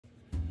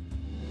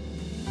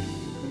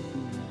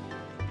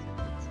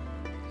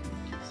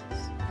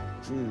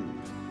food.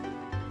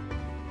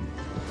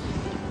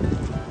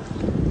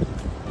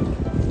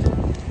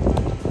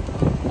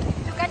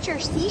 You got your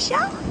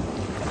seashell?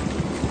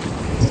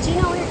 Did you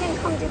know we were going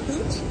to come to the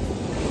beach?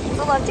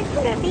 I love to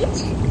come to the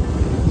beach.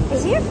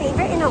 Is it your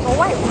favorite in the whole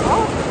wide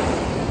world?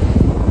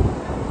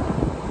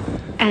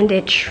 And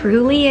it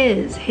truly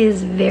is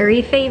his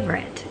very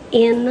favorite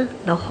in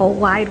the whole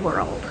wide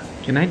world.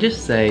 Can I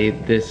just say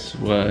this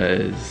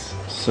was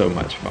so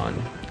much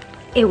fun.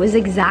 It was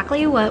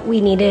exactly what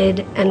we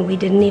needed, and we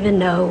didn't even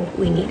know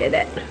we needed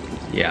it.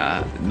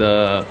 Yeah,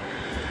 the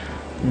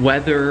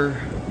weather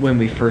when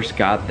we first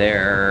got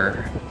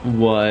there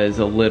was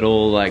a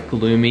little like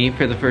gloomy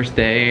for the first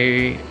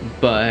day,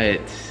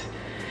 but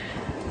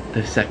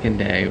the second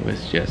day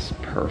was just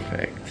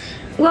perfect.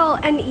 Well,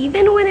 and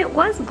even when it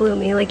was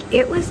gloomy, like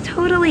it was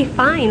totally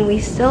fine.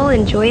 We still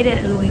enjoyed it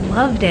and we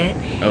loved it.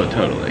 Oh,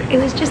 totally.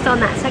 It was just on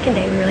that second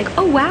day we were like,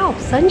 oh wow,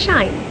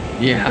 sunshine.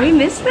 Yeah. We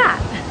missed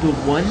that. The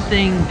one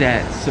thing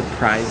that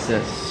surprised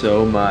us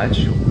so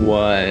much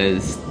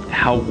was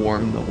how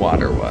warm the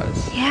water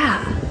was.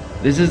 Yeah.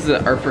 This is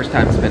our first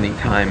time spending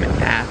time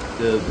at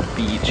the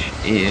beach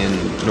in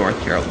North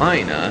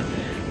Carolina.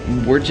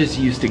 We're just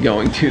used to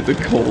going to the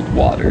cold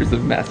waters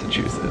of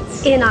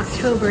Massachusetts. In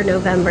October,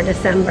 November,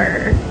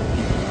 December,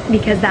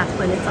 because that's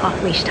when it's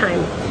off-leash time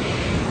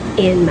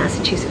in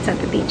Massachusetts at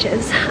the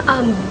beaches.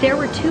 There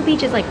were two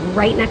beaches like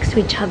right next to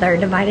each other,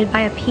 divided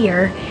by a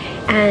pier,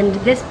 and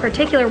this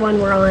particular one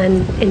we're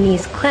on in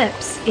these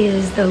clips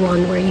is the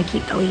one where you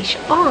keep the leash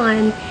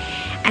on,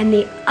 and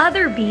the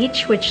other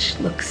beach, which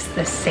looks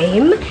the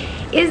same,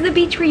 is the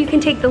beach where you can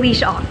take the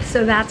leash off.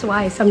 So that's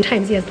why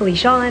sometimes he has the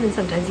leash on and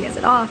sometimes he has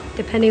it off,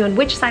 depending on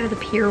which side of the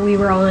pier we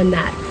were on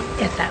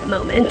at that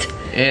moment.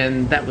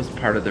 And that was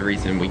part of the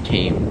reason we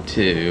came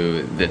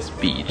to this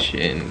beach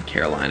in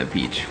Carolina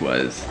Beach,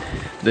 was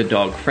the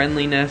dog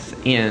friendliness.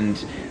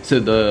 And so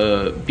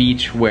the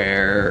beach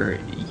where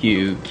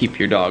you keep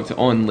your dogs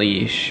on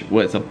leash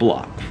was a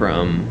block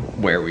from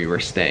where we were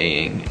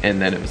staying,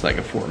 and then it was like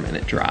a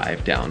 4-minute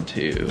drive down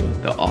to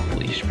the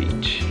off-leash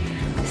beach.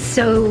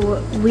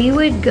 So we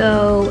would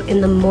go in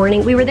the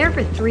morning. We were there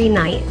for 3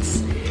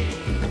 nights,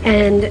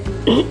 and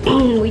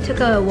we took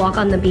a walk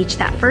on the beach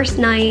that first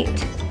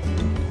night,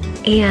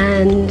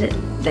 and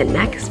the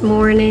next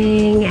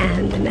morning,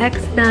 and the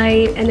next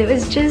night, and it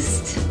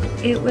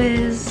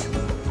was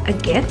a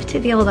gift to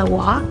be able to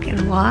walk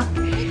and walk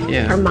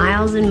for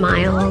miles and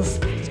miles.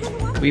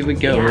 We would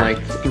go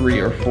like 3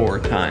 or 4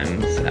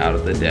 times out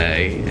of the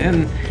day,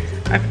 and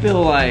I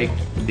feel like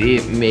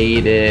it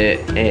made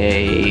it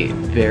a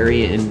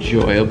very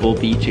enjoyable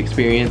beach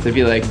experience. I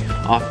feel like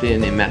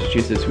often in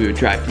Massachusetts we would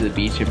drive to the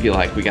beach and feel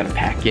like we gotta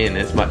pack in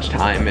as much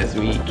time as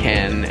we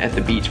can at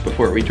the beach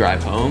before we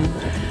drive home.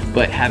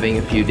 But having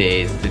a few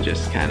days to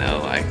just kind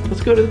of like,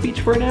 let's go to the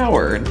beach for an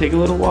hour and take a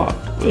little walk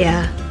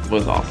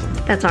was awesome.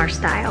 That's our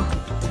style.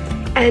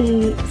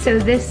 And so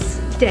this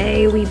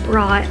day we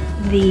brought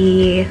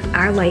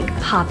our like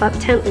pop-up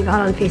tent we got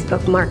on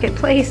Facebook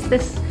Marketplace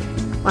this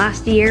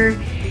last year.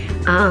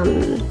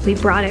 We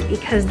brought it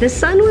because the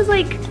sun was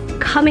like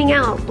coming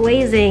out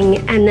blazing,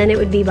 and then it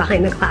would be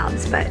behind the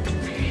clouds, but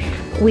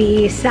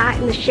we sat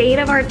in the shade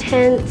of our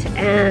tent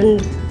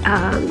and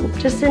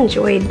just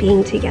enjoyed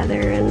being together,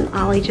 and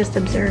Ollie just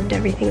observed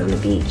everything on the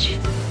beach.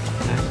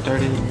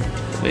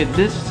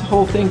 This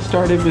whole thing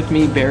started with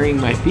me burying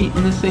my feet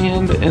in the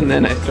sand, and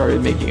then I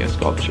started making a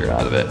sculpture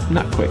out of it. I'm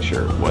not quite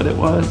sure what it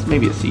was,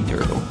 maybe a sea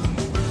turtle.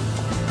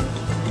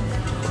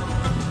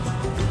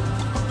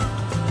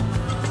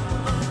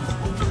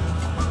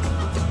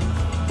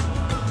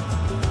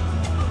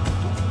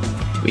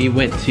 We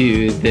went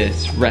to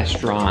this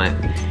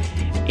restaurant,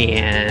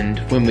 and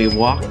when we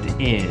walked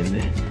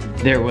in,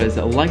 there was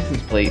a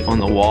license plate on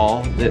the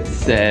wall that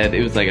said,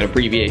 it was like an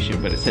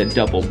abbreviation, but it said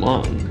double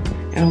lung.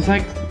 And I was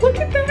like, look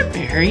at that,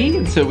 Mary.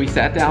 And so we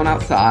sat down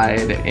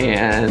outside,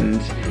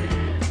 and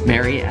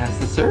Mary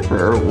asked the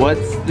server,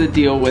 what's the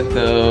deal with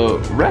the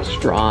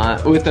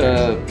restaurant with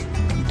a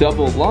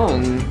double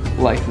lung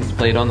license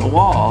plate on the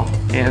wall?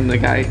 And the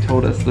guy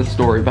told us the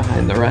story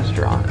behind the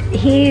restaurant.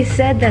 He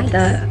said that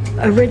the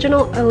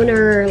original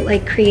owner,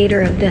 like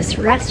creator of this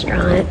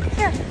restaurant,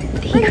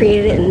 he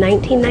created it in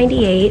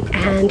 1998,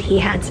 and he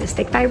had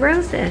cystic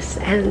fibrosis,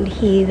 and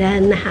he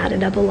then had a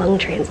double lung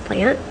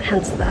transplant,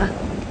 hence the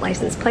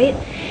license plate.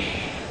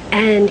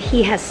 And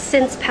he has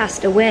since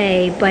passed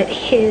away, but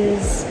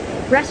his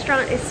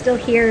restaurant is still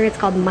here. It's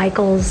called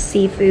Michael's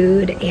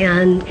Seafood,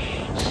 and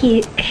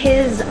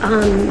his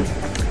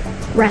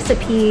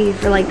recipe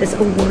for like this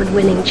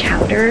award-winning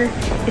chowder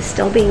is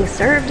still being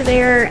served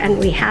there, and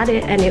we had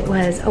it and it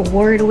was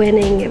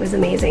award-winning. It was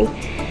amazing.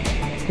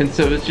 And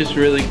so it's just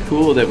really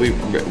cool that we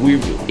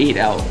ate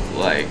out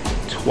like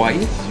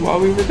twice while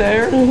we were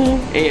there,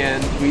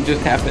 and we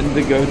just happened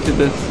to go to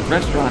this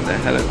restaurant that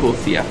had a cool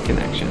CF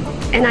connection.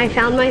 And I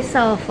found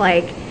myself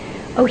like,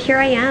 oh, here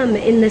I am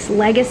in this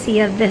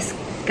legacy of this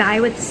guy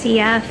with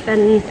CF,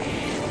 and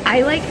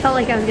I like felt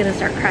like I was gonna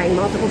start crying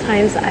multiple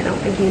times. I don't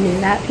think you knew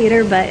that,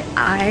 Peter, but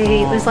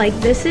I was like,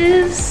 this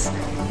is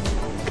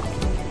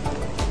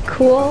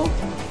cool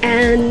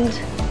and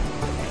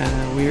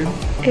Weird.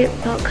 it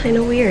felt kind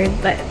of weird,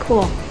 but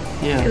cool.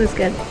 Yeah. It was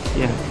good.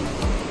 Yeah.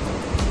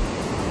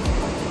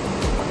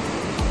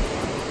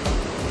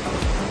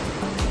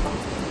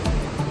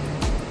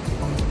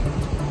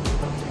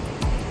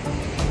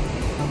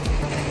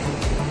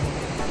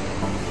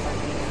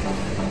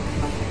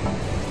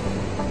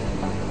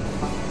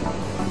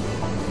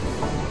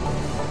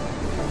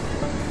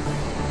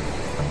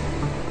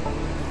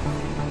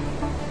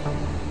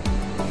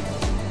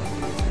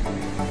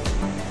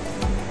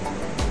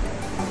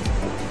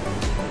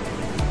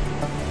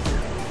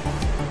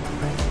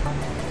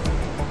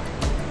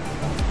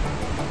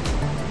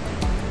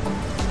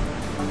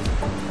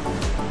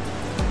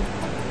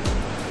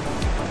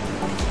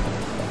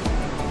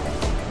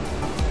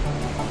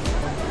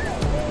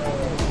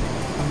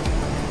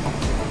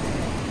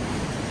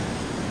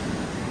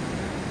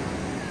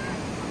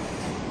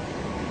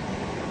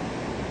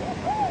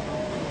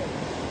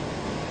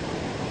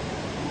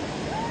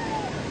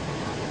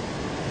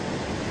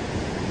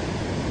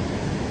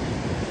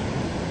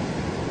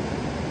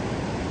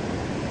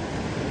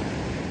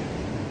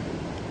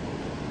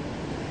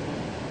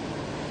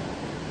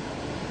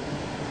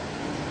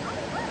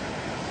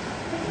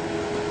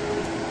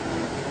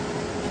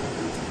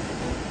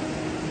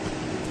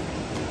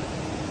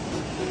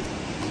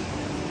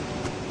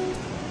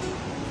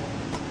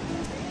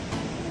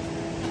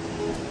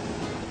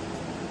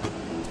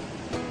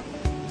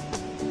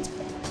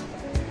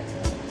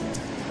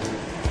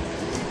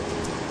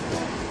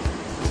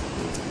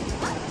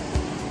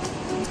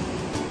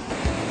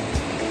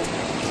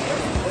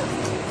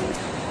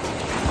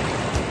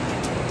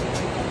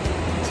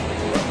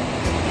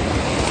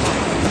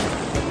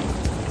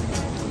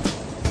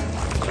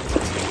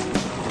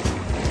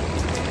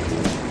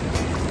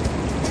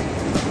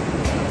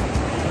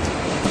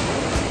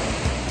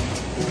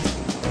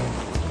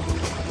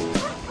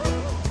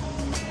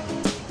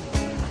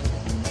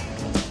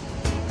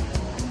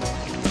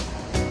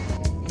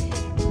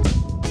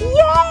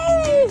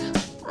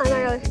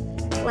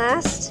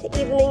 Last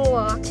evening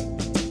walk,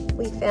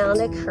 we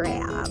found a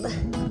crab.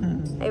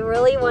 I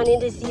really wanted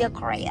to see a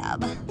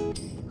crab.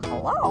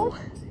 Hello?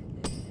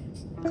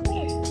 Come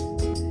here.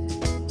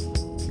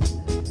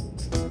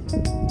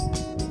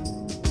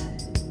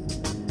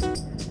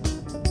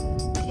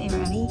 Okay,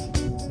 ready?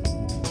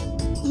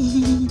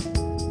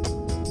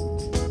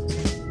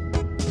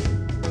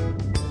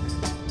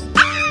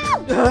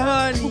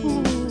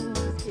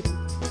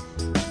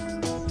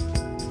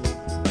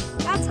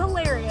 That's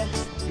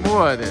hilarious.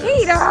 What is?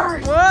 Peter!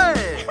 What?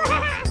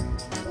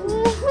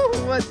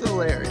 What's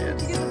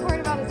hilarious? You get the part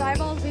about his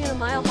eyeballs being a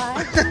mile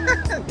high?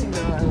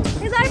 No.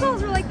 His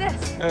eyeballs were like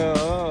this.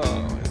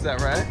 Oh, is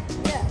that right?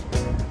 Yeah.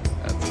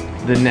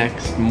 The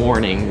next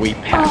morning we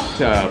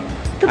packed up.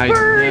 The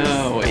birds! I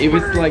know. It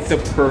was like the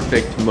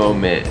perfect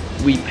moment.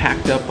 We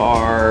packed up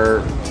our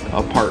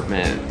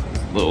apartment,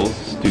 little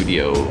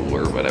studio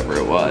or whatever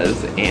it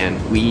was, and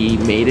we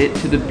made it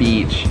to the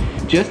beach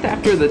just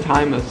after the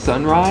time of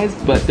sunrise,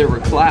 but there were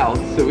clouds,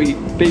 so we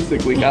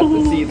basically got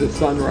to see the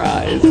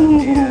sunrise,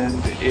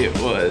 and it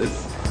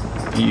was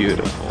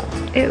beautiful.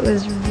 It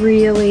was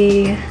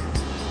really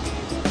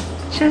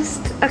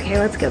just, okay,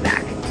 let's go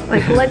back.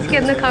 Like, let's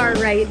get in the car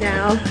right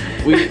now.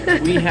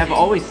 We have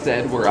always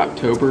said we're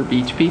October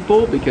beach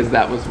people because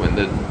that was when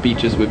the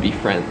beaches would be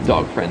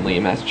dog friendly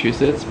in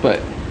Massachusetts,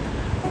 but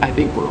I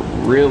think we're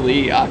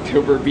really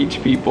October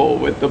beach people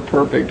with the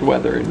perfect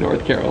weather in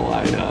North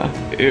Carolina.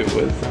 It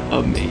was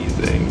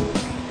amazing.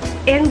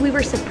 And we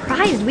were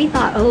surprised. We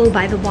thought, oh,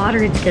 by the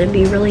water it's gonna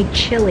be really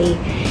chilly.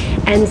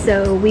 And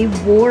so we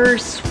wore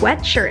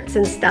sweatshirts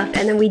and stuff,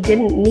 and then we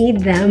didn't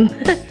need them.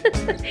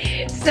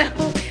 So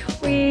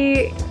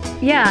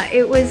yeah,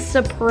 it was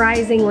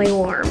surprisingly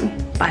warm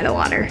by the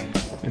water.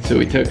 And so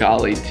we took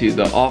Ollie to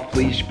the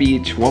off-leash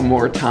beach one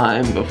more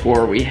time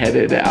before we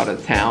headed out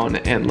of town,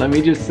 and let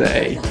me just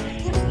say,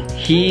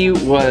 he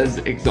was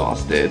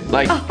exhausted.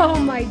 Like, oh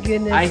my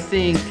goodness. I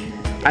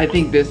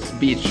think this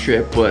beach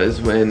trip was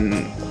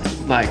when,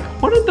 like,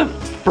 one of the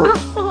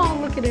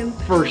look at him.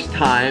 first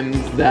times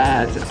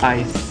that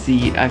I've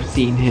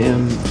seen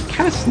him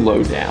kind of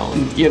slow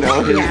down. You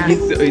know, Yeah.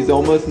 he's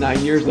almost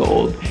 9 years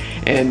old.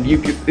 And you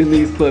could, in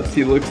these clips,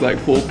 he looks like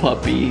full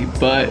puppy,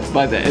 but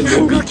by the end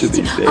of each of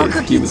these days,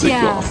 he was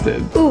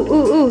exhausted.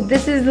 Ooh,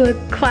 this is the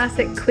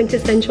classic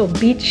quintessential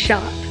beach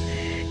shop.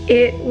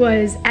 It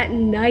was at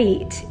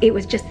night, it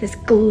was just this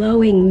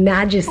glowing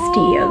majesty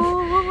of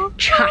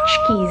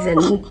tchotchkes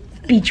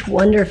and beach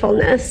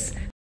wonderfulness.